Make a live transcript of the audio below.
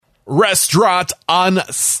Restaurant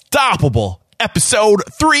Unstoppable, episode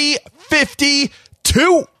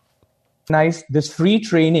 352. This free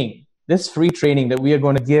training that we are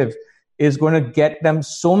going to give is going to get them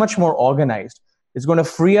so much more organized. It's going to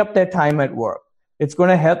free up their time at work. It's going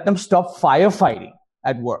to help them stop firefighting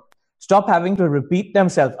at work. Stop having to repeat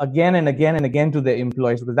themselves again and again and again to their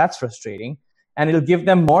employees, because that's frustrating. And it'll give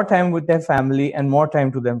them more time with their family and more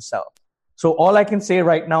time to themselves. So all I can say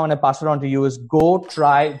right now, and I pass it on to you, is go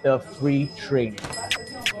try the free training.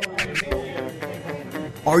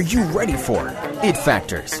 Are you ready for it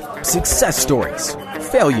factors, success stories,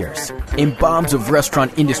 failures, and bombs of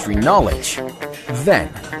restaurant industry knowledge? Then,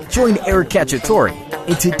 join Eric Cacciatore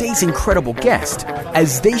and today's incredible guest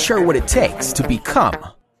as they share what it takes to become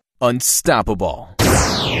unstoppable.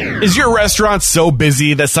 Is your restaurant so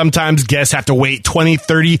busy that sometimes guests have to wait 20,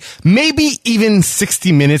 30, maybe even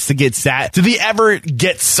 60 minutes to get sat? Do they ever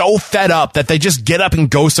get so fed up that they just get up and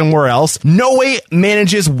go somewhere else? No Wait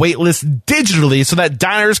manages waitlists digitally so that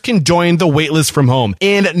diners can join the waitlist from home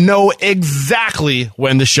and know exactly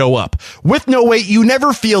when to show up. With No Wait, you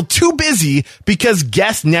never feel too busy because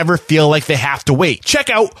guests never feel like they have to wait.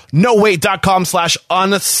 Check out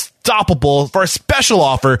nowait.com/unstoppable for a special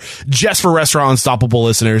offer just for Restaurant Unstoppable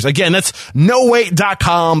listeners. Again, that's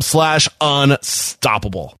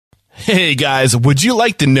nowait.com/unstoppable. Hey guys, would you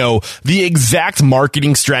like to know the exact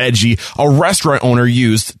marketing strategy a restaurant owner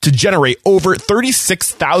used to generate over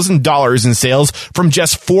 $36,000 in sales from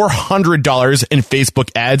just $400 in Facebook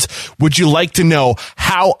ads? Would you like to know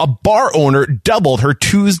how a bar owner doubled her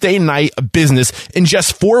Tuesday night business in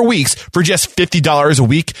just 4 weeks for just $50 a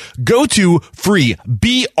week? Go to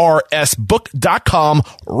freebrsbook.com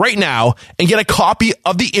right now and get a copy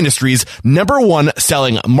of the industry's #1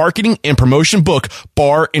 selling marketing and promotion book,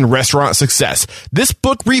 Bar and Restaurant Success. This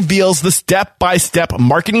book reveals the step-by-step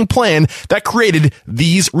marketing plan that created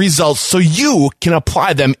these results so you can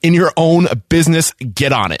apply them in your own business.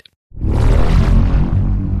 Get on it.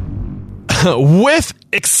 With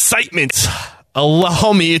excitement,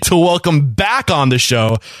 allow me to welcome back on the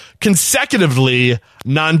show consecutively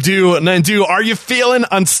Nandu. Nandu, are you feeling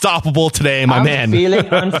unstoppable today, my man? I'm feeling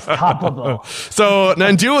unstoppable. So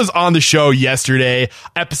Nandu was on the show yesterday,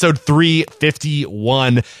 episode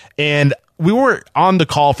 351, and we were on the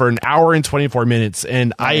call for an hour and 24 minutes,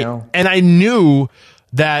 and I knew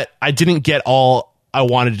that I didn't get all I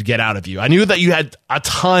wanted to get out of you. I knew that you had a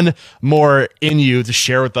ton more in you to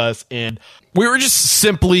share with us, and we were just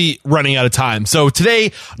simply running out of time. So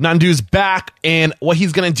today, Nandu's back, and what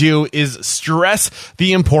he's going to do is stress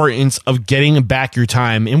the importance of getting back your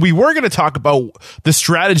time. And we were going to talk about the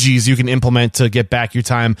strategies you can implement to get back your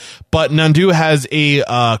time, but Nandu has a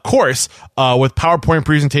course with PowerPoint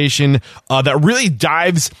presentation that really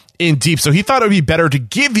dives in deep. So he thought it would be better to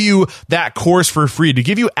give you that course for free, to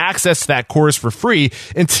give you access to that course for free.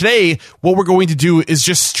 And today, what we're going to do is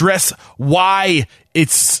just stress why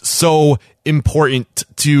it's so important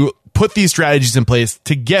to put these strategies in place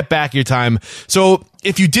to get back your time. So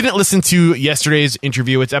if you didn't listen to yesterday's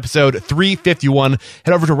interview, it's episode 351.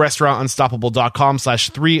 Head over to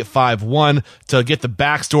restaurantunstoppable.com/351 to get the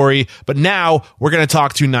backstory. But now we're going to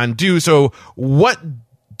talk to Nandu. So what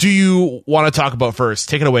do you want to talk about first?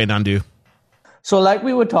 Take it away, Nandu. So like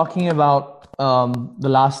we were talking about the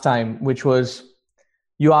last time, which was,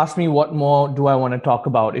 you asked me what more do I want to talk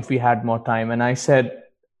about if we had more time. And I said,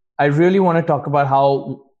 I really want to talk about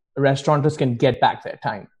how restaurateurs can get back their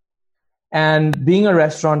time. And being a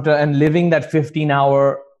restaurateur and living that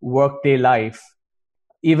 15-hour workday life,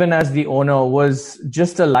 even as the owner, was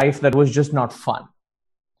just a life that was just not fun.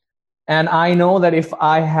 And I know that if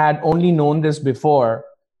I had only known this before,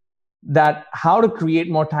 that how to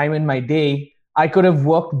create more time in my day, I could have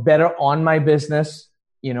worked better on my business,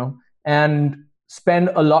 and spend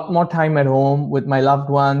a lot more time at home with my loved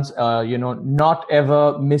ones, not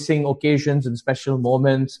ever missing occasions and special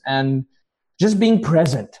moments, and just being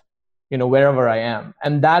present, wherever I am.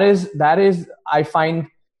 And that is, I find,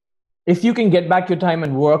 if you can get back your time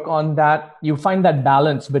and work on that, you find that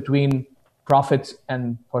balance between profits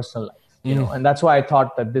and personal life, and that's why I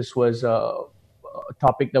thought that this was a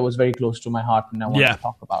topic that was very close to my heart, and I wanted to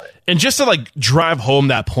talk about it. And just to drive home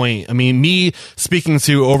that point, I mean, me speaking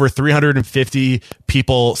to over 350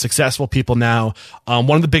 people, successful people now,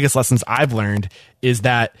 one of the biggest lessons I've learned is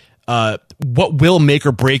that what will make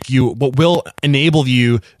or break you, what will enable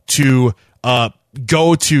you to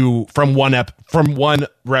go to from one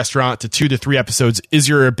restaurant to 2 to 3 episodes is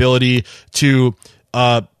your ability to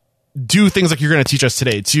do things like you're going to teach us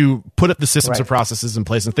today, to put up the systems and processes in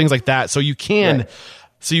place and things like that. So you can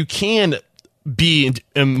be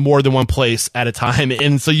in more than one place at a time.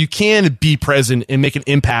 And so you can be present and make an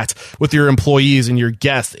impact with your employees and your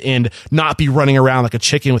guests and not be running around like a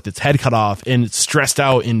chicken with its head cut off and stressed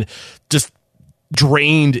out and just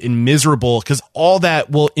drained and miserable, because all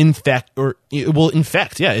that will infect.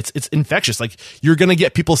 Yeah, it's infectious. Like, you're going to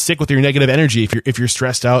get people sick with your negative energy. If you're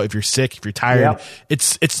stressed out, if you're sick, if you're tired,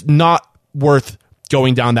 it's not worth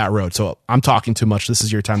going down that road. So I'm talking too much. This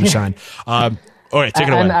is your time to shine. All right, take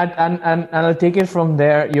it away. And I'll take it from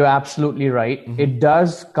there. You're absolutely right. Mm-hmm. It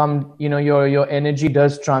does come, your energy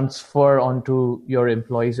does transfer onto your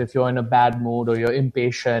employees if you're in a bad mood or you're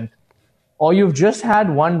impatient or you've just had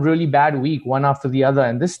one really bad week, one after the other.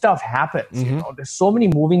 And this stuff happens. Mm-hmm. There's so many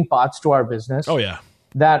moving parts to our business. Oh, yeah.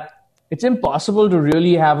 That it's impossible to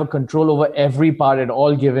really have a control over every part at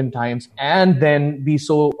all given times and then be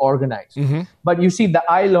so organized. Mm-hmm. But you see,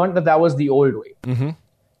 I learned that was the old way. Mm-hmm.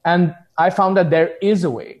 And I found that there is a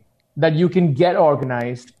way that you can get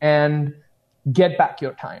organized and get back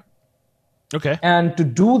your time. Okay. And to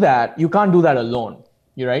do that, you can't do that alone.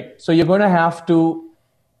 You're right. So you're going to have to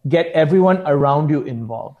get everyone around you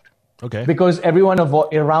involved. Okay. Because everyone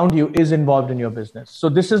around you is involved in your business. So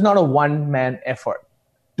this is not a one-man effort.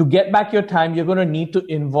 To get back your time, you're going to need to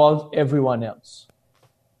involve everyone else.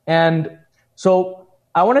 And so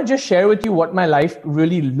I want to just share with you what my life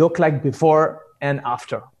really looked like before and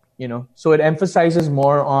after. So it emphasizes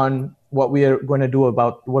more on what we are going to do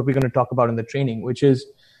about what we're going to talk about in the training, which is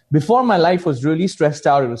before my life was really stressed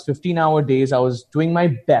out. It was 15-hour days. I was doing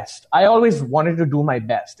my best. I always wanted to do my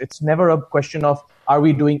best. It's never a question of, are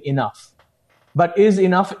we doing enough? But is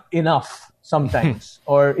enough sometimes?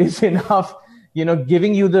 Or is enough,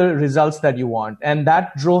 giving you the results that you want? And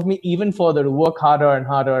that drove me even further to work harder and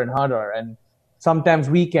harder and harder. And sometimes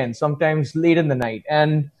weekends, sometimes late in the night.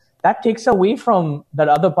 And that takes away from that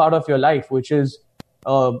other part of your life, which is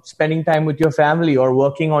spending time with your family or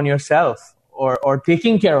working on yourself or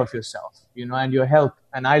taking care of yourself, and your health.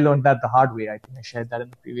 And I learned that the hard way. I think I shared that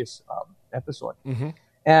in the previous episode. Mm-hmm.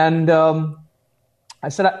 And I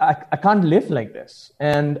said, I can't live like this.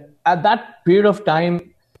 And at that period of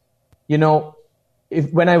time,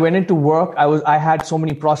 when I went into work, I had so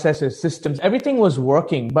many processes, systems, everything was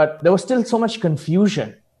working, but there was still so much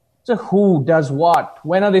confusion. So who does what?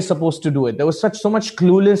 When are they supposed to do it? There was so much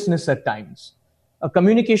cluelessness at times.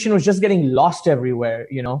 Communication was just getting lost everywhere,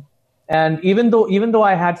 And even though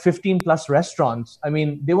I had 15 plus restaurants,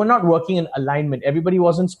 they were not working in alignment. Everybody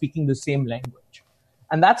wasn't speaking the same language.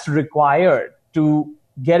 And that's required to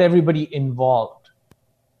get everybody involved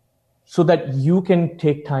so that you can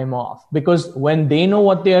take time off. Because when they know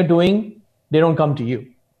what they are doing, they don't come to you.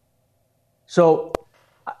 So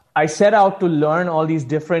I set out to learn all these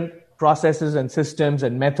different processes and systems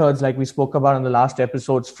and methods like we spoke about in the last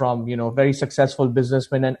episodes from, very successful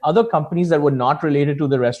businessmen and other companies that were not related to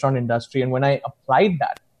the restaurant industry. And when I applied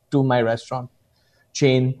that to my restaurant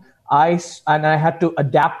chain, I had to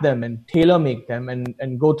adapt them and tailor make them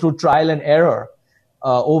and go through trial and error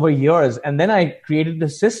over years. And then I created a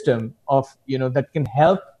system of, that can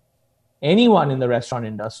help anyone in the restaurant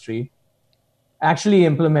industry actually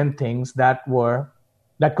implement things that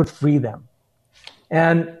could free them.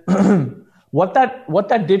 And what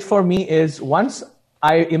that did for me is once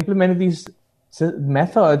I implemented these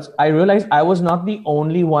methods, I realized I was not the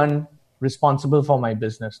only one responsible for my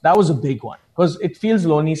business. That was a big one because it feels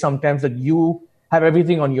lonely sometimes that you have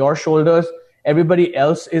everything on your shoulders. Everybody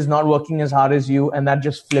else is not working as hard as you, and that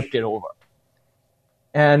just flipped it over.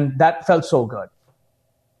 And that felt so good.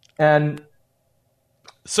 And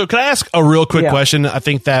so can I ask a real quick question? I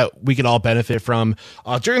think that we could all benefit from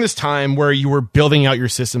during this time where you were building out your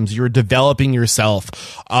systems, you were developing yourself.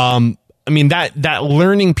 That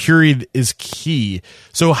learning period is key.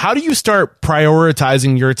 So how do you start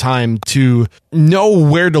prioritizing your time to know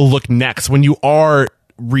where to look next when you are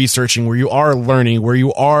researching, where you are learning, where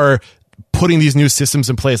you are putting these new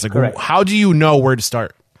systems in place? Like, correct. How do you know where to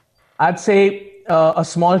start? I'd say a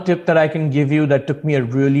small tip that I can give you that took me a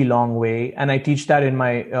really long way, and I teach that in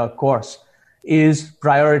my course, is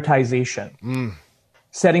prioritization,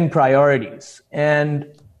 setting priorities. And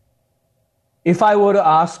if I were to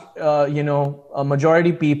ask, a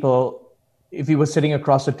majority people, if we were sitting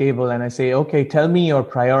across the table and I say, okay, tell me your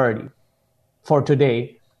priority for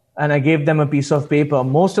today, and I gave them a piece of paper,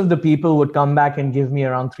 most of the people would come back and give me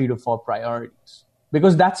around 3 to 4 priorities.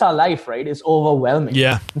 Because that's our life, right? It's overwhelming.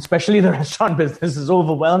 Yeah. Especially the restaurant business is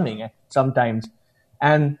overwhelming sometimes.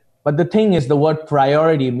 But the thing is, the word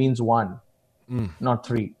priority means 1, not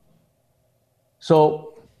 3.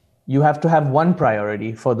 So you have to have one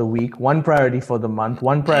priority for the week, one priority for the month,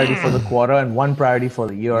 one priority for the quarter, and one priority for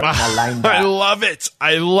the year. And align that. I love it.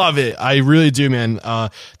 I love it. I really do, man.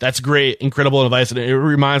 That's great. Incredible advice. And it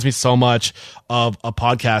reminds me so much of a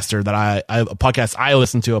podcaster that a podcast I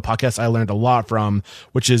listen to, a podcast I learned a lot from,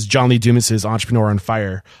 which is John Lee Dumas's Entrepreneur on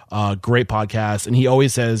Fire. Great podcast. And he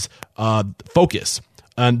always says, focus.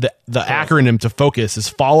 And the acronym to focus is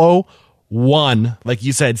follow one, like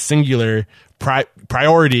you said, singular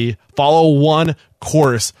priority, follow one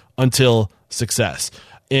course until success.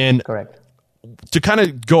 And correct. To kind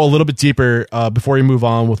of go a little bit deeper before you move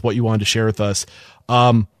on with what you wanted to share with us,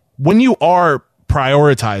 when you are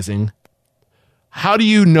prioritizing, how do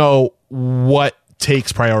you know what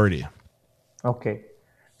takes priority? Okay.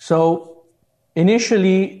 So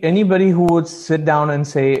initially, anybody who would sit down and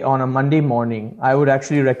say on a Monday morning, I would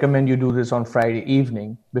actually recommend you do this on Friday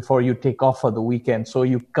evening before you take off for the weekend. So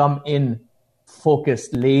you come in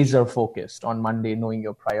focused, laser focused on Monday, knowing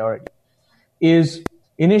your priority, is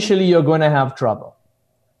initially you're going to have trouble.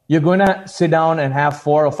 You're going to sit down and have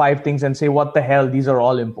 4 or 5 things and say, what the hell, these are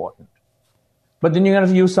all important. But then you're going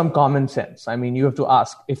to use some common sense. I mean, you have to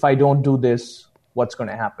ask, if I don't do this, what's going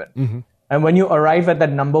to happen? Mm-hmm. And when you arrive at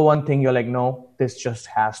that number one thing, you're like, no, this just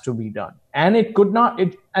has to be done. And it could not,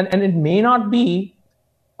 and it may not be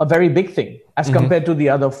a very big thing as compared to the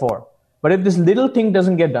other 4. But if this little thing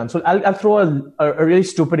doesn't get done, so I'll throw a really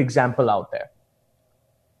stupid example out there.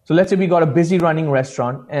 So let's say we got a busy running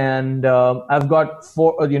restaurant, and I've got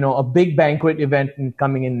a big banquet event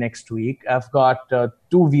coming in next week. I've got 2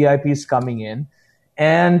 VIPs coming in,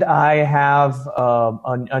 and I have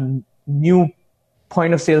a new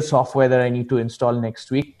point of sale software that I need to install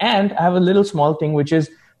next week. And I have a little small thing, which is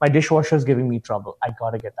my dishwasher is giving me trouble. I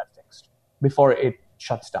got to get that fixed before it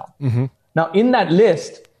shuts down. Mm-hmm. Now, in that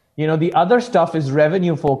list, the other stuff is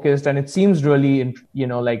revenue focused, and it seems really,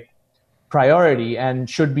 like priority and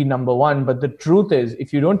should be number one. But the truth is,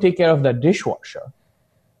 if you don't take care of that dishwasher,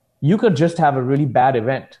 you could just have a really bad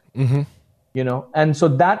event, and so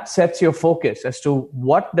that sets your focus as to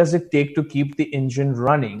what does it take to keep the engine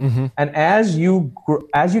running. Mm-hmm. And as you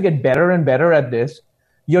get better and better at this,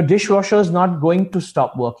 your dishwasher is not going to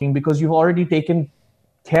stop working because you've already taken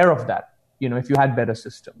care of that, if you had better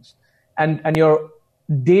systems. And your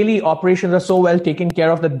daily operations are so well taken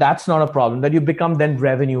care of that that's not a problem, that you become then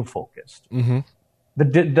revenue focused. Mm-hmm.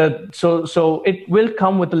 So it will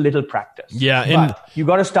come with a little practice. Yeah. But you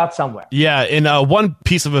got to start somewhere. Yeah. And one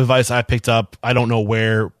piece of advice I picked up, I don't know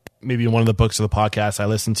where, maybe in one of the books or the podcasts I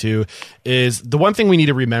listened to, is the one thing we need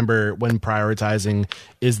to remember when prioritizing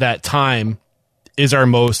is that time is our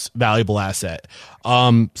most valuable asset.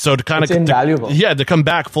 So to kind of invaluable. To come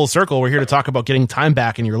back full circle, we're here to talk about getting time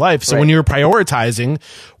back in your life. So when you're prioritizing,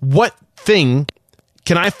 what thing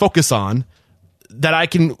can I focus on that I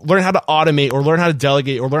can learn how to automate or learn how to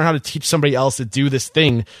delegate or learn how to teach somebody else to do this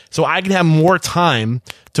thing so I can have more time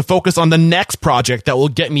to focus on the next project that will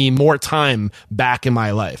get me more time back in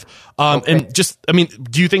my life. And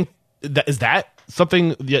do you think is that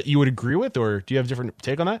something that you would agree with, or do you have a different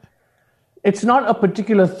take on that? It's not a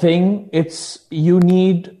particular thing. It's you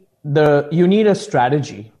need a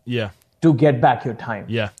strategy. Yeah. To get back your time.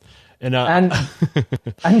 Yeah. And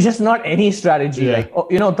just not any strategy. Yeah. Like,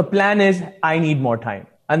 the plan is I need more time.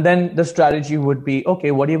 And then the strategy would be, okay,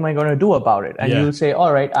 what am I going to do about it? And you'll say,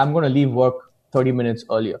 all right, I'm going to leave work 30 minutes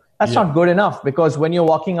earlier. That's not good enough, because when you're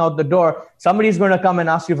walking out the door, somebody's going to come and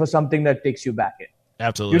ask you for something that takes you back in.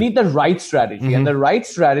 Absolutely. You need the right strategy. And the right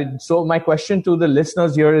strategy. So my question to the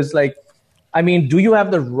listeners here is like, do you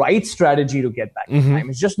have the right strategy to get back in time?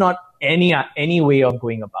 It's just not any way of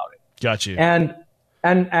going about it. Got you.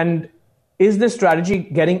 And is this strategy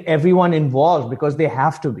getting everyone involved, because they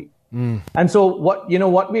have to be? And so what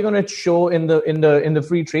we're going to show in the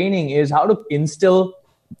free training is how to instill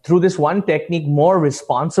through this one technique more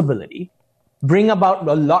responsibility, bring about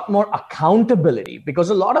a lot more accountability, because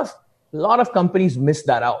a lot of companies miss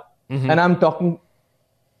that out. And I'm talking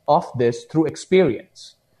of this through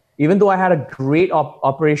experience. Even though I had a great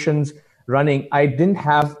operations running, I didn't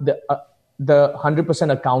have the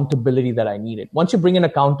 100% accountability that I needed. Once you bring in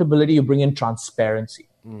accountability, you bring in transparency.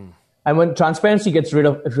 And when transparency gets rid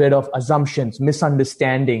of assumptions,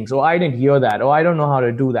 misunderstandings, I didn't hear that, I don't know how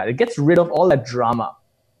to do that. It gets rid of all that drama.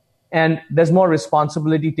 And there's more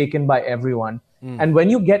responsibility taken by everyone. And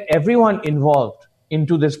when you get everyone involved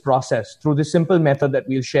into this process through this simple method that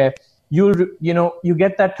we'll share, you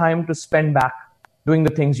get that time to spend back doing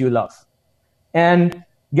the things you love. And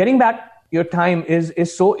getting back your time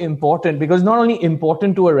is so important, because not only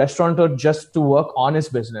important to a restaurateur just to work on his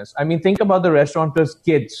business. Think about the restaurateur's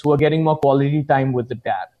kids who are getting more quality time with the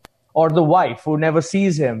dad, or the wife who never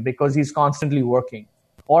sees him because he's constantly working,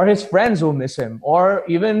 or his friends who miss him, or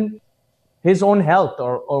even his own health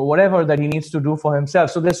or whatever that he needs to do for himself.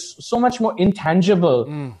 So there's so much more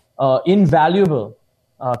intangible, invaluable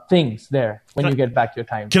things there when you get back your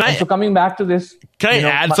time. So coming back to this, can I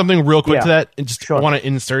add something real quick to that? And just I want to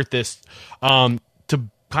insert this to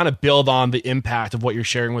kind of build on the impact of what you're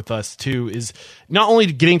sharing with us too, is not only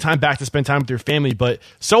getting time back to spend time with your family, but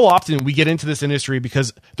so often we get into this industry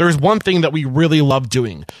because there's one thing that we really love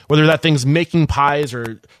doing, whether that thing's making pies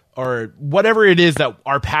or whatever it is that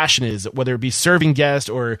our passion is, whether it be serving guests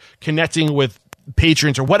or connecting with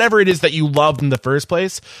patrons or whatever it is that you loved in the first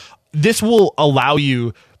place. This will allow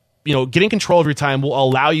you, getting control of your time will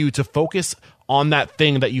allow you to focus on that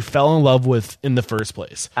thing that you fell in love with in the first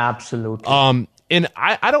place. Absolutely. And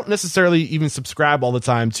I don't necessarily even subscribe all the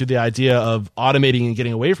time to the idea of automating and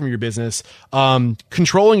getting away from your business,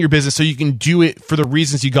 controlling your business so you can do it for the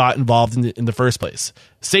reasons you got involved in the first place.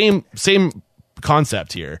 Same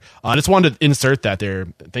concept here. I just wanted to insert that there.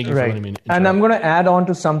 Thank you for letting me. And I'm going to add on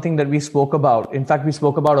to something that we spoke about. In fact, we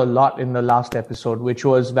spoke about a lot in the last episode, which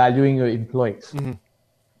was valuing your employees. Mm-hmm.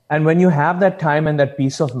 And when you have that time and that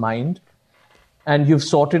peace of mind, and you've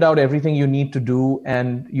sorted out everything you need to do,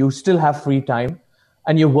 and you still have free time,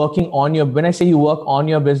 and you're working on when I say you work on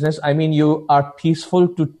your business, I mean you are peaceful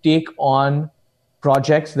to take on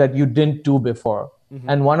projects that you didn't do before. Mm-hmm.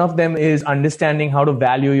 And one of them is understanding how to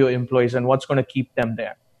value your employees and what's going to keep them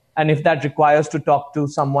there. And if that requires to talk to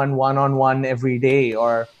someone one-on-one every day,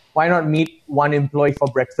 or why not meet one employee for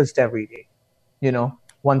breakfast every day,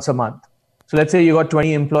 once a month. So let's say you got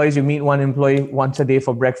 20 employees, you meet one employee once a day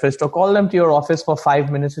for breakfast, or call them to your office for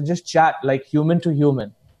 5 minutes and just chat like human to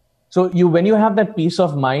human. So when you have that peace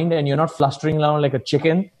of mind and you're not flustering around like a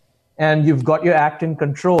chicken and you've got your act in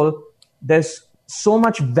control, there's so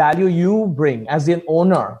much value you bring as an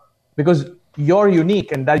owner because you're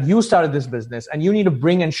unique and that you started this business and you need to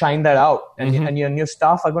bring and shine that out. And, and your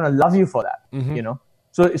staff are going to love you for that,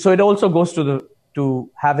 So it also goes to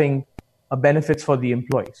having benefits for the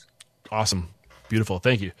employees. Awesome. Beautiful.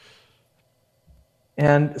 Thank you.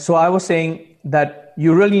 And so I was saying that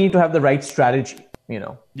you really need to have the right strategy,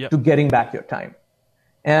 to getting back your time.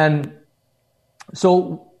 And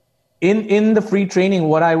so in the free training,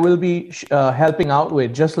 what I will be helping out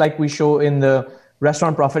with, just like we show in the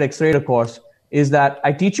Restaurant Profit Accelerator course, is that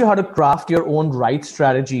I teach you how to craft your own right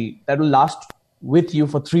strategy that will last with you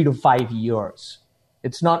for 3 to 5 years.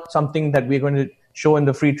 It's not something that we're going to show in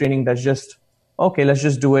the free training that's just, okay, let's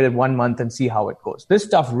just do it in 1 month and see how it goes. This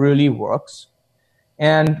stuff really works.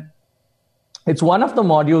 And it's one of the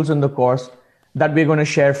modules in the course that we're going to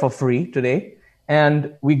share for free today.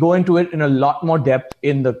 And we go into it in a lot more depth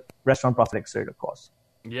in the Restaurant Profit Accelerator course.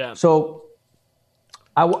 Yeah. So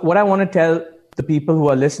what I want to tell the people who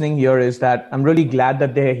are listening here is that I'm really glad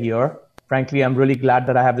that they're here. Frankly, I'm really glad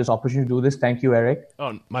that I have this opportunity to do this. Thank you, Eric.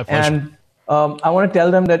 Oh, my pleasure. And I want to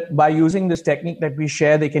tell them that by using this technique that we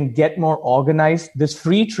share, they can get more organized. This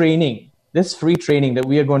free training that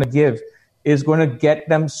we are going to give is going to get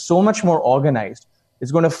them so much more organized.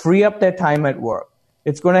 It's going to free up their time at work.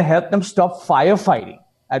 It's going to help them stop firefighting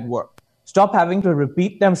at work. Stop having to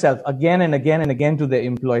repeat themselves again and again and again to their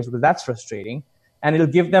employees, because that's frustrating. And it'll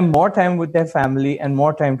give them more time with their family and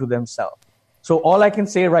more time to themselves. So all I can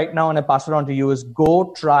say right now, and I pass it on to you, is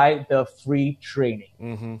go try the free training.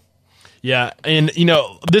 Mm-hmm. Yeah. And,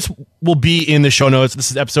 this will be in the show notes. This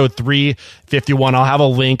is episode 351. I'll have a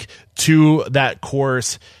link to that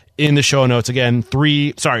course in the show notes. Again,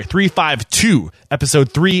 352,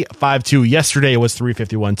 episode 352. Yesterday was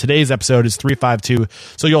 351. Today's episode is 352.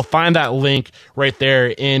 So you'll find that link right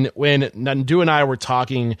there. And when Nandu and I were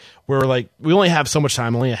talking, we were like, we only have so much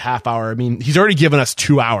time, only a half hour. I mean, he's already given us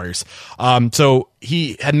 2 hours. So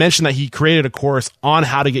he had mentioned that he created a course on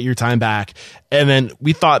how to get your time back. And then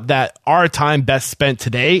we thought that our time best spent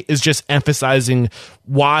today is just emphasizing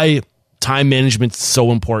why time management is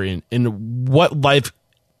so important and what life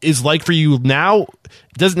is like for you now.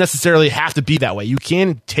 It doesn't necessarily have to be that way. You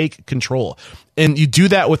can take control, and you do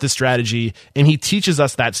that with a strategy. And he teaches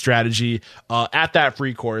us that strategy at that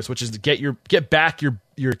free course, which is to get back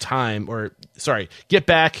your time, or sorry, get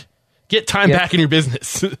time back in your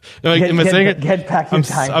business. Get back your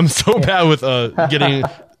time. I'm so bad with getting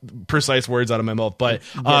precise words out of my mouth, but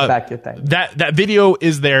get back your time. That video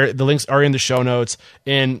is there. The links are in the show notes.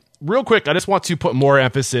 And real quick, I just want to put more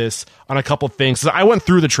emphasis on a couple things. So I went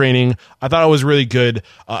through the training. I thought it was really good.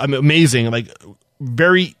 Amazing. Like,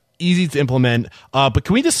 very easy to implement. But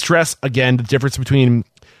can we just stress again the difference between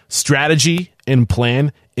strategy and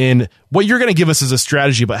plan? And what you're going to give us is a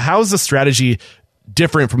strategy, but how is the strategy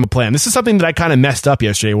different from a plan. This is something that I kind of messed up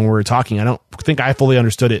yesterday when we were talking. I don't think I fully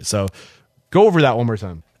understood it. So go over that one more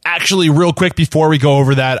time. Actually, real quick before we go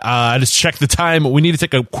over that, I just checked the time. We need to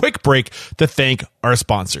take a quick break to thank our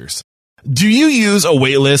sponsors. Do you use a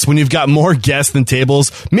wait list when you've got more guests than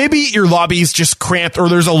tables? Maybe your lobby's just cramped or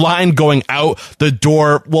there's a line going out the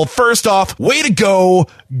door. Well, first off, way to go.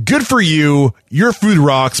 Good for you. Your food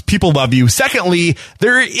rocks. People love you. Secondly,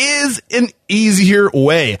 there is an easier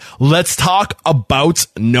way. Let's talk about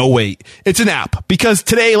No Wait. It's an app because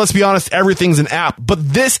today, let's be honest, everything's an app,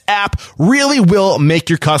 but this app really will make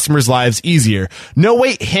your customers' lives easier. No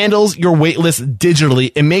Wait handles your wait list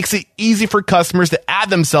digitally. It makes it easy for customers to add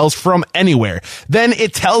themselves from anywhere. Then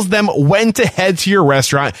it tells them when to head to your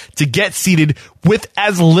restaurant to get seated with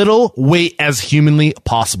as little wait as humanly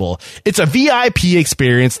possible. It's a VIP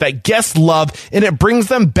experience that guests love, and it brings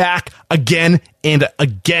them back again and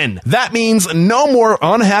again. That means no more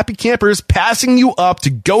unhappy campers passing you up to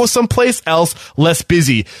go someplace else less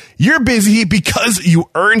busy. You're busy because you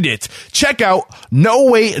earned it. Check out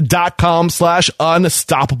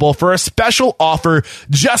nowait.com/unstoppable for a special offer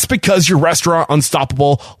just because you're Restaurant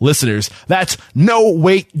Unstoppable listeners. That's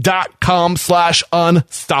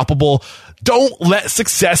nowait.com/unstoppable. Don't let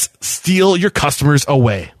success steal your customers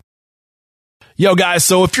away. Yo guys,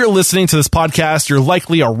 so if you're listening to this podcast, you're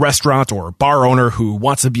likely a restaurant or bar owner who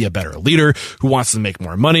wants to be a better leader, who wants to make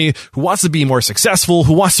more money, who wants to be more successful,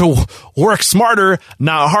 who wants to work smarter,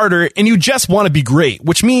 not harder, and you just want to be great,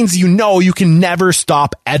 which means you know you can never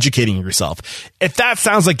stop educating yourself. If that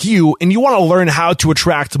sounds like you and you want to learn how to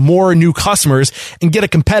attract more new customers and get a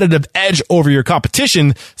competitive edge over your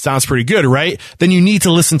competition, sounds pretty good, right? Then you need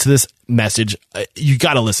to listen to this message. You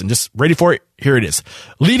got to listen. Just ready for it? Here it is.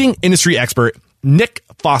 Leading industry expert Nick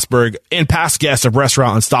Fosberg and past guest of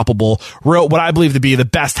Restaurant Unstoppable wrote what I believe to be the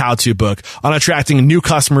best how-to book on attracting new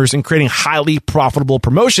customers and creating highly profitable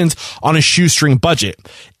promotions on a shoestring budget.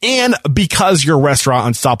 And because you're Restaurant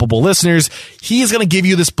Unstoppable listeners, he's going to give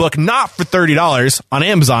you this book not for $30 on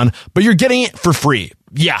Amazon, but you're getting it for free.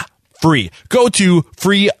 Yeah. Free. Go to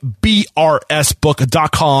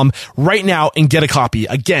freebrsbook.com right now and get a copy.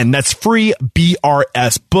 Again, that's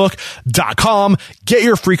freebrsbook.com. Get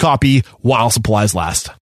your free copy while supplies last.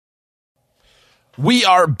 We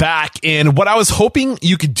are back, and what I was hoping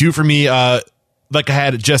you could do for me, like I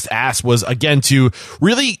had just asked, was again to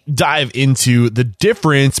really dive into the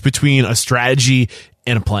difference between a strategy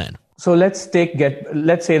and a plan. So let's say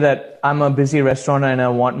that I'm a busy restaurateur and I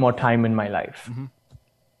want more time in my life. Mm-hmm.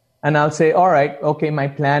 And I'll say, all right, okay, my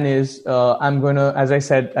plan is I'm going to, as I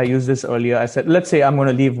said, I used this earlier. I said, let's say I'm going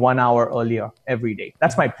to leave 1 hour earlier every day.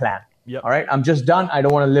 That's my plan. Yep. All right. I'm just done. I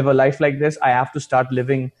don't want to live a life like this. I have to start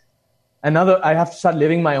living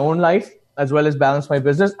my own life as well as balance my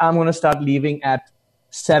business. I'm going to start leaving at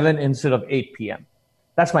 7 instead of 8 p.m.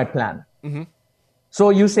 That's my plan. Mm-hmm.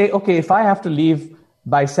 So you say, okay, if I have to leave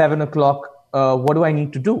by 7 o'clock, what do I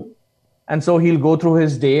need to do? And so he'll go through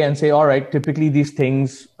his day and say, all right, typically these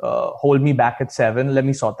things hold me back at 7. Let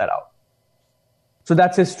me sort that out. So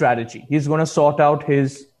that's his strategy. He's going to sort out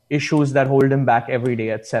his issues that hold him back every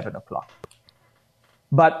day at 7 o'clock.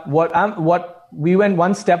 But what we went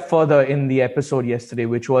one step further in the episode yesterday,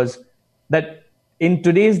 which was that in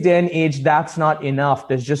today's day and age, that's not enough.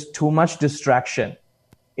 There's just too much distraction.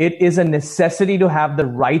 It is a necessity to have the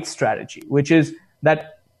right strategy, which is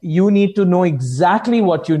that you need to know exactly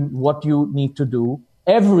what you need to do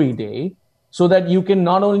every day so that you can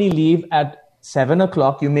not only leave at 7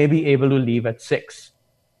 o'clock, you may be able to leave at 6.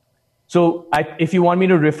 So if you want me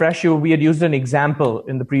to refresh you, we had used an example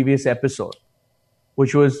in the previous episode,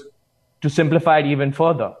 which was to simplify it even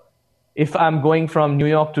further. If I'm going from New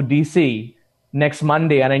York to DC next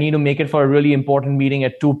Monday and I need to make it for a really important meeting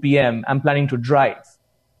at 2 p.m., I'm planning to drive.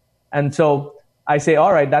 And so I say,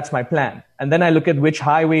 all right, that's my plan. And then I look at which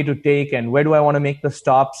highway to take and where do I want to make the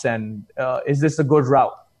stops and is this a good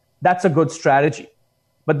route? That's a good strategy.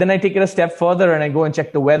 But then I take it a step further and I go and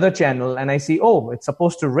check the weather channel and I see, oh, it's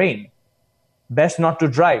supposed to rain. Best not to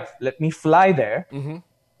drive. Let me fly there,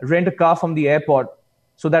 rent a car from the airport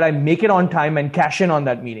so that I make it on time and cash in on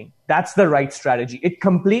that meeting. That's the right strategy. It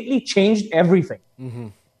completely changed everything. Mm-hmm.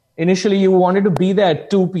 Initially, you wanted to be there at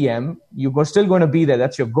 2 p.m. You were still going to be there.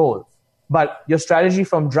 That's your goal. But your strategy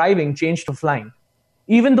from driving changed to flying.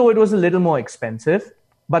 Even though it was a little more expensive,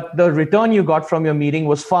 but the return you got from your meeting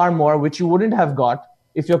was far more, which you wouldn't have got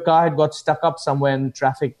if your car had got stuck up somewhere in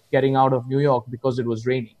traffic getting out of New York because it was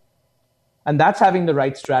raining. And that's having the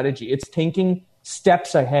right strategy. It's thinking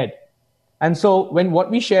steps ahead. And so what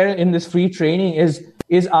we share in this free training is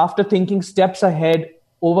after thinking steps ahead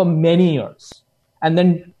over many years and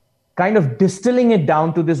then kind of distilling it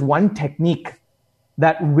down to this one technique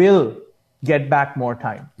that will get back more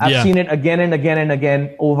time. I've seen it again and again and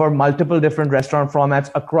again over multiple different restaurant formats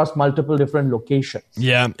across multiple different locations.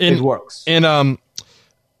 Yeah. It works. And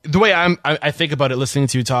the way I think about it, listening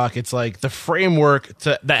to you talk, it's like the framework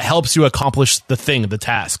that helps you accomplish the thing, the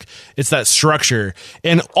task. It's that structure.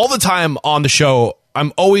 And all the time on the show,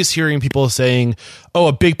 I'm always hearing people saying, oh,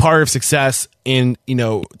 a big part of success in,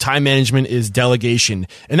 time management is delegation.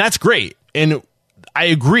 And that's great. And I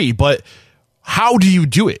agree, but how do you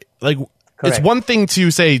do it? Like, Correct. It's one thing to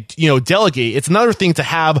say, delegate. It's another thing to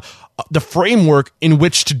have the framework in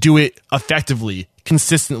which to do it effectively,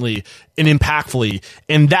 consistently, and impactfully.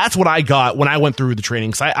 And that's what I got when I went through the training.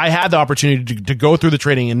 Because I had the opportunity to go through the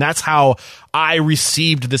training, and that's how I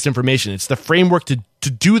received this information. It's the framework to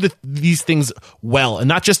do these things well, and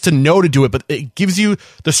not just to know to do it, but it gives you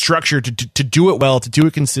the structure to do it well, to do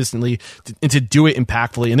it consistently, and to do it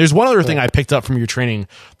impactfully. And there's one other thing I picked up from your training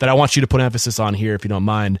that I want you to put emphasis on here, if you don't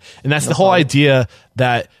mind. And that's the whole idea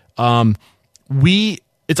that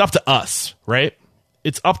it's up to us, right?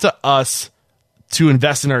 It's up to us to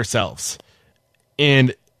invest in ourselves.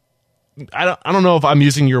 And I don't know if I'm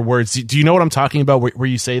using your words. Do you know what I'm talking about where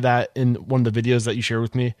you say that in one of the videos that you shared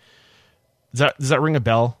with me? Does that ring a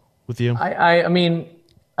bell with you? I mean,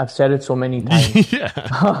 I've said it so many times.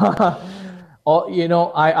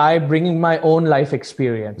 I bringing my own life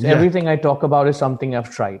experience. Yeah. Everything I talk about is something I've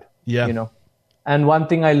tried. Yeah. And one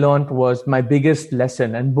thing I learned was my biggest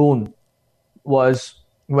lesson and boon was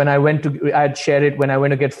when I had shared it when I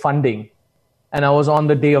went to get funding. And I was on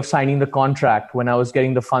the day of signing the contract when I was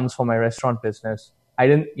getting the funds for my restaurant business.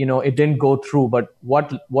 It didn't go through. But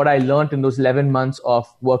what I learned in those 11 months of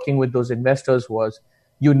working with those investors was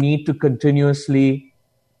you need to continuously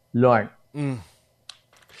learn.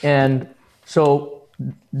 And so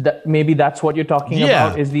maybe that's what you're talking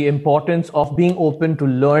about, is the importance of being open to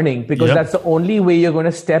learning, because that's the only way you're going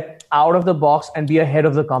to step out of the box and be ahead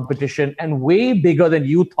of the competition and way bigger than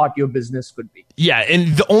you thought your business could be. Yeah,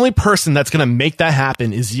 and the only person that's going to make that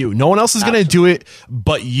happen is you. No one else is going to do it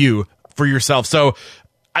but you for yourself. So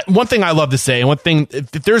one thing I love to say, and one thing,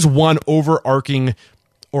 if there's one overarching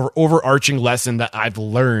lesson that I've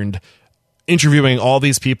learned interviewing all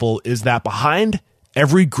these people, is that behind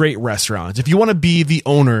every great restaurant, if you want to be the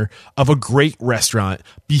owner of a great restaurant,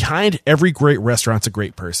 behind every great restaurant's a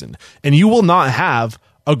great person. And you will not have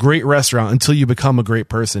a great restaurant until you become a great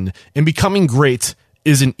person. And becoming great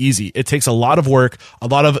isn't easy. It takes a lot of work, a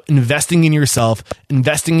lot of investing in yourself,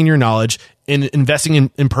 investing in your knowledge, and investing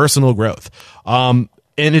in personal growth. And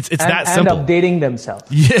it's that simple. And updating themselves.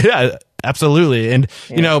 Yeah, absolutely. And,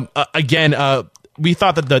 again, we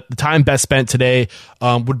thought that the time best spent today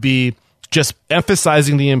would be just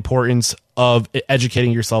emphasizing the importance of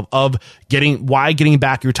educating yourself, of getting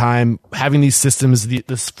back your time, having these systems,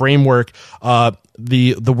 this framework.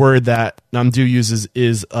 The word that Namdu uses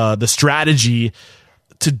is the strategy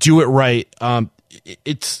to do it right.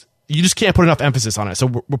 You just can't put enough emphasis on it. So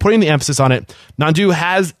we're putting the emphasis on it. Namdu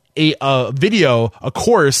has a video, a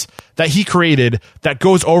course that he created that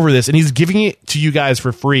goes over this, and he's giving it to you guys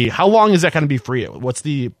for free. How long is that going to be free? What's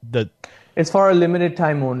the It's for a limited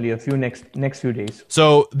time only, next few days.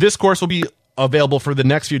 So this course will be available for the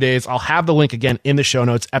next few days. I'll have the link again in the show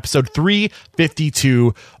notes, episode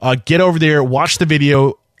 352. Get over there, watch the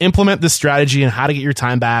video, implement this strategy and how to get your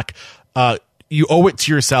time back. You owe it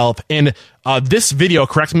to yourself. And this video,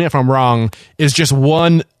 correct me if I'm wrong, is just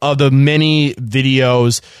one of the many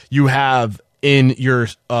videos you have in your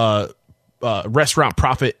restaurant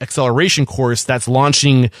profit acceleration course that's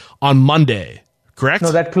launching on Monday. Correct?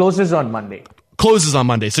 No, that closes on Monday. Closes on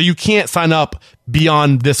Monday. So you can't sign up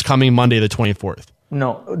beyond this coming Monday, the 24th.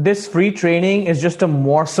 No, this free training is just a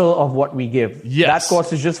morsel of what we give. Yes. That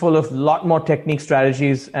course is just full of a lot more techniques,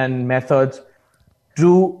 strategies, and methods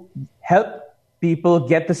to help people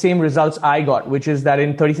get the same results I got, which is that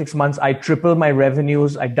in 36 months, I tripled my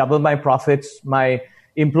revenues, I doubled my profits, my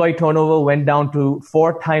employee turnover went down to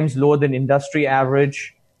 4 times lower than industry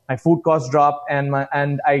average, my food costs dropped, and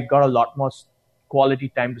I got a lot more quality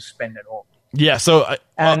time to spend at home. Yeah. So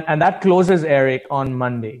and that closes, Eric, on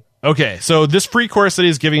Monday. Okay. So this free course that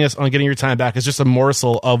he's giving us on getting your time back is just a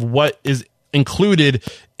morsel of what is included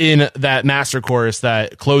in that master course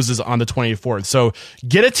that closes on the 24th. So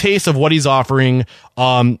get a taste of what he's offering.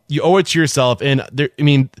 You owe it to yourself. And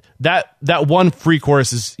that one free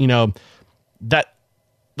course is, that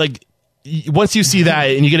like, once you see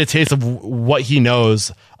that and you get a taste of what he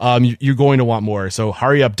knows, you're going to want more. So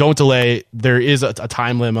hurry up. Don't delay. There is a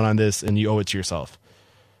time limit on this, and you owe it to yourself.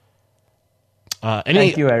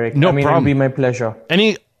 Thank you, Eric. No problem. It'll be my pleasure.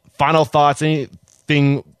 Any final thoughts?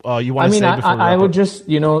 Anything you want to say before we wrap I would up? just,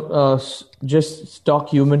 just talk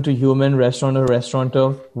human to human, restaurateur to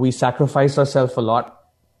restaurateur. We sacrifice ourselves a lot.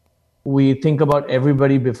 We think about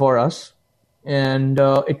everybody before us, and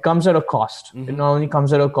it comes at a cost. Mm-hmm. It not only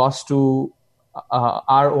comes at a cost to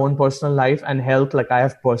our own personal life and health, like I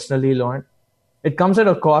have personally learned. It comes at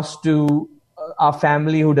a cost to our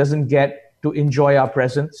family who doesn't get to enjoy our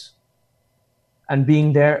presence and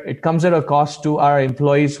being there. It comes at a cost to our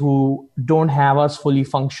employees who don't have us fully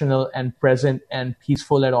functional and present and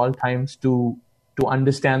peaceful at all times to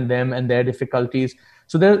understand them and their difficulties.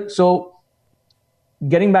 So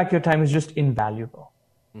getting back your time is just invaluable,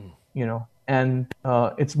 and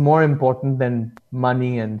it's more important than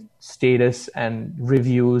money and status and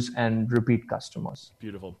reviews and repeat customers.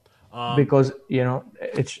 Beautiful. Because,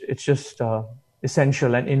 it's just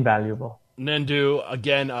essential and invaluable. Nandu,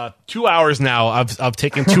 again, 2 hours now. I've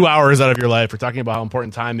taken 2 hours out of your life. We're talking about how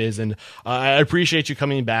important time is, and I appreciate you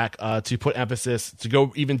coming back to put emphasis, to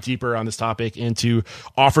go even deeper on this topic, and to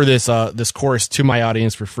offer this course to my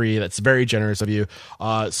audience for free. That's very generous of you.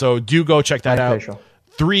 So do go check that out. Pleasure.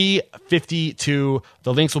 352.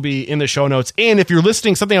 The links will be in the show notes. And if you're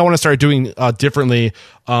listening, something I want to start doing differently,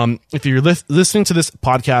 if you're listening to this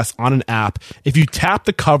podcast on an app, if you tap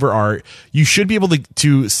the cover art, you should be able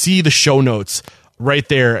to see the show notes right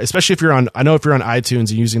there, especially if you're on iTunes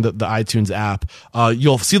and using the iTunes app,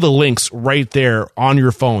 you'll see the links right there on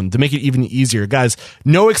your phone to make it even easier. Guys,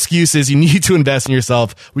 no excuses. You need to invest in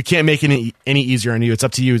yourself. We can't make it any easier on you. It's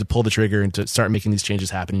up to you to pull the trigger and to start making these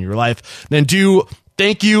changes happen in your life. Then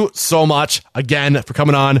thank you so much again for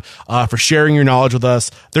coming on, for sharing your knowledge with us.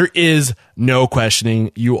 There is no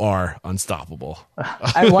questioning. You are unstoppable.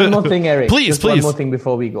 And one more thing, Eric. Please. One more thing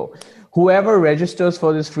before we go. Whoever registers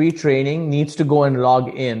for this free training needs to go and log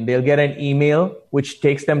in. They'll get an email which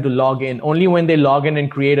takes them to log in. Only when they log in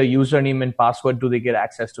and create a username and password do they get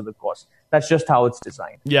access to the course. That's just how it's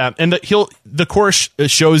designed. Yeah, and the course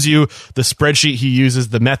shows you the spreadsheet he uses,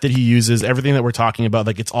 the method he uses, everything that we're talking about.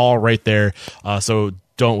 Like, it's all right there. So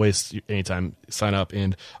don't waste any time. Sign up,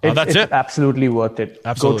 and that's it. It's absolutely worth it.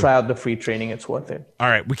 Absolutely. Go try out the free training. It's worth it. All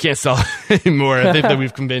right, we can't sell anymore. I think that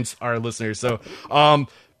we've convinced our listeners. So,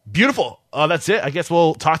 beautiful. That's it. I guess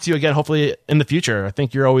we'll talk to you again, hopefully in the future. I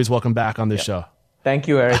think you're always welcome back on this show. Thank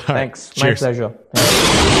you, Eric. Thanks. My pleasure.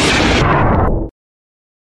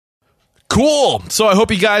 Cool. So I hope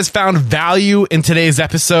you guys found value in today's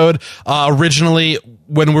episode. Originally,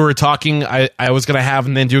 when we were talking, I was going to have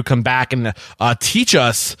Nandu come back and teach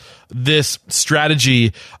us this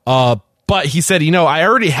strategy. But he said, I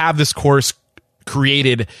already have this course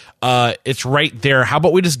created. It's right there. How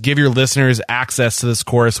about we just give your listeners access to this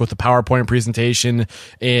course with the PowerPoint presentation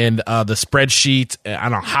and the spreadsheet? I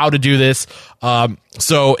don't know how to do this.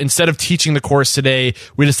 So instead of teaching the course today,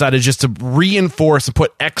 we decided just to reinforce and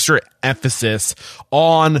put extra emphasis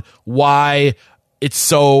on why it's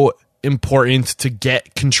so important to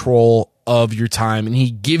get control of your time. And he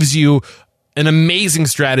gives you an amazing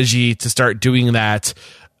strategy to start doing that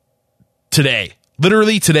today.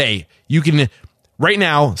 Literally today. You can right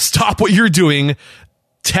now stop what you're doing,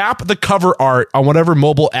 tap the cover art on whatever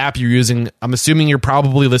mobile app you're using. I'm assuming you're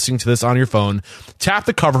probably listening to this on your phone. Tap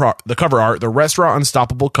the cover art, the Restaurant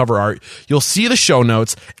Unstoppable cover art. You'll see the show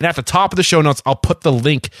notes, and at the top of the show notes, I'll put the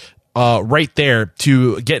link right there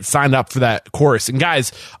to get signed up for that course. And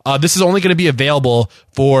guys, this is only going to be available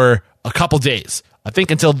for a couple days. I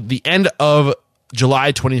think until the end of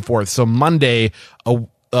July 24th. So Monday,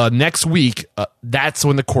 next week, that's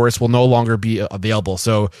when the course will no longer be available.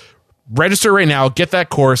 So register right now, get that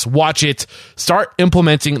course, watch it, start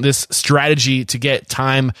implementing this strategy to get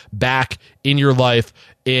time back in your life,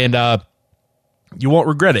 and you won't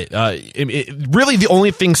regret it. Really, the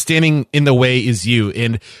only thing standing in the way is you,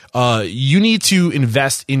 and you need to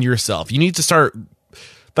invest in yourself. You need to start,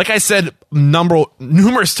 like I said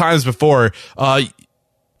numerous times before,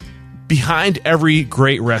 behind every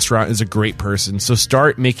great restaurant is a great person. So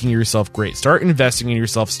start making yourself great. Start investing in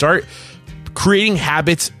yourself. Start creating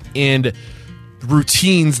habits and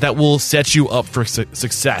routines that will set you up for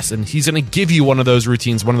success. And he's going to give you one of those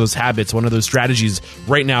routines, one of those habits, one of those strategies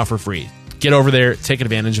right now for free. Get over there, take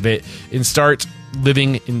advantage of it, and start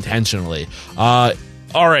living intentionally. All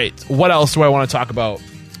right. What else do I want to talk about?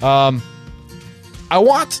 I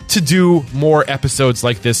want to do more episodes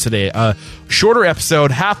like this today. A shorter episode,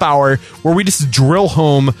 half hour, where we just drill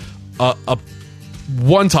home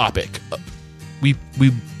one topic. We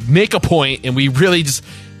make a point and we really just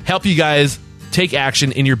help you guys take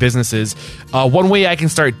action in your businesses. One way I can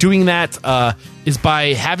start doing that is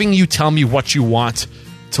by having you tell me what you want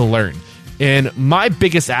to learn. And my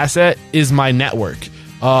biggest asset is my network.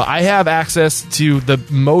 I have access to the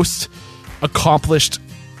most accomplished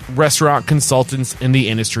restaurant consultants in the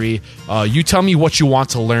industry. You tell me what you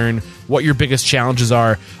want to learn, what your biggest challenges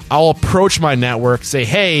are. I'll approach my network, say,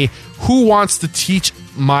 hey, who wants to teach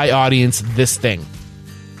my audience this thing?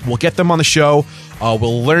 We'll get them on the show.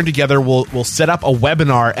 We'll learn together. We'll set up a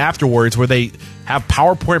webinar afterwards where they have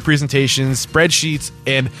PowerPoint presentations, spreadsheets,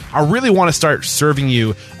 and I really want to start serving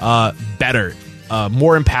you better,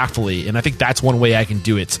 more impactfully. And I think that's one way I can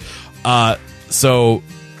do it. So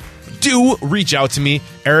do reach out to me,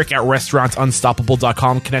 Eric at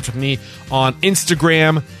restaurantsunstoppable.com. Connect with me on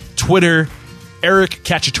Instagram, Twitter, Eric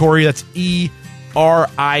Cacciatore. That's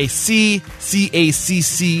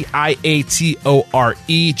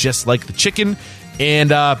ERICCACCIATORE, just like the chicken. And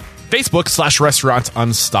Facebook /Restaurants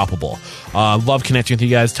Unstoppable. Love connecting with you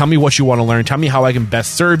guys. Tell me what you want to learn. Tell me how I can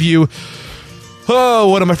best serve you. Oh,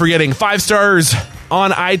 what am I forgetting? 5 stars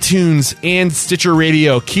on iTunes and Stitcher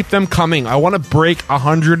Radio. Keep them coming. I want to break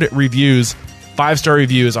 100 reviews, 5-star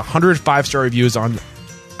reviews, 100 5-star reviews on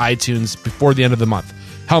iTunes before the end of the month.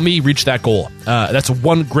 Help me reach that goal. That's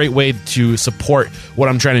one great way to support what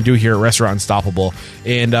I'm trying to do here at Restaurant Unstoppable.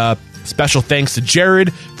 And special thanks to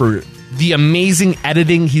Jared for the amazing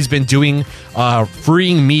editing he's been doing,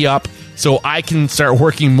 freeing me up so I can start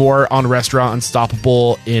working more on Restaurant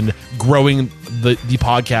Unstoppable and growing the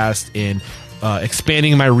podcast and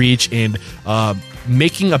expanding my reach and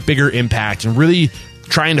making a bigger impact and really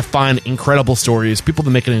trying to find incredible stories, people to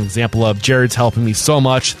make an example of. Jared's helping me so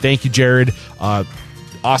much. Thank you, Jared.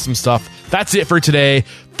 Awesome stuff. That's it for today.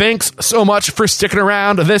 Thanks so much for sticking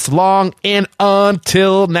around this long, and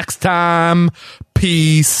until next time,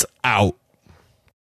 peace out.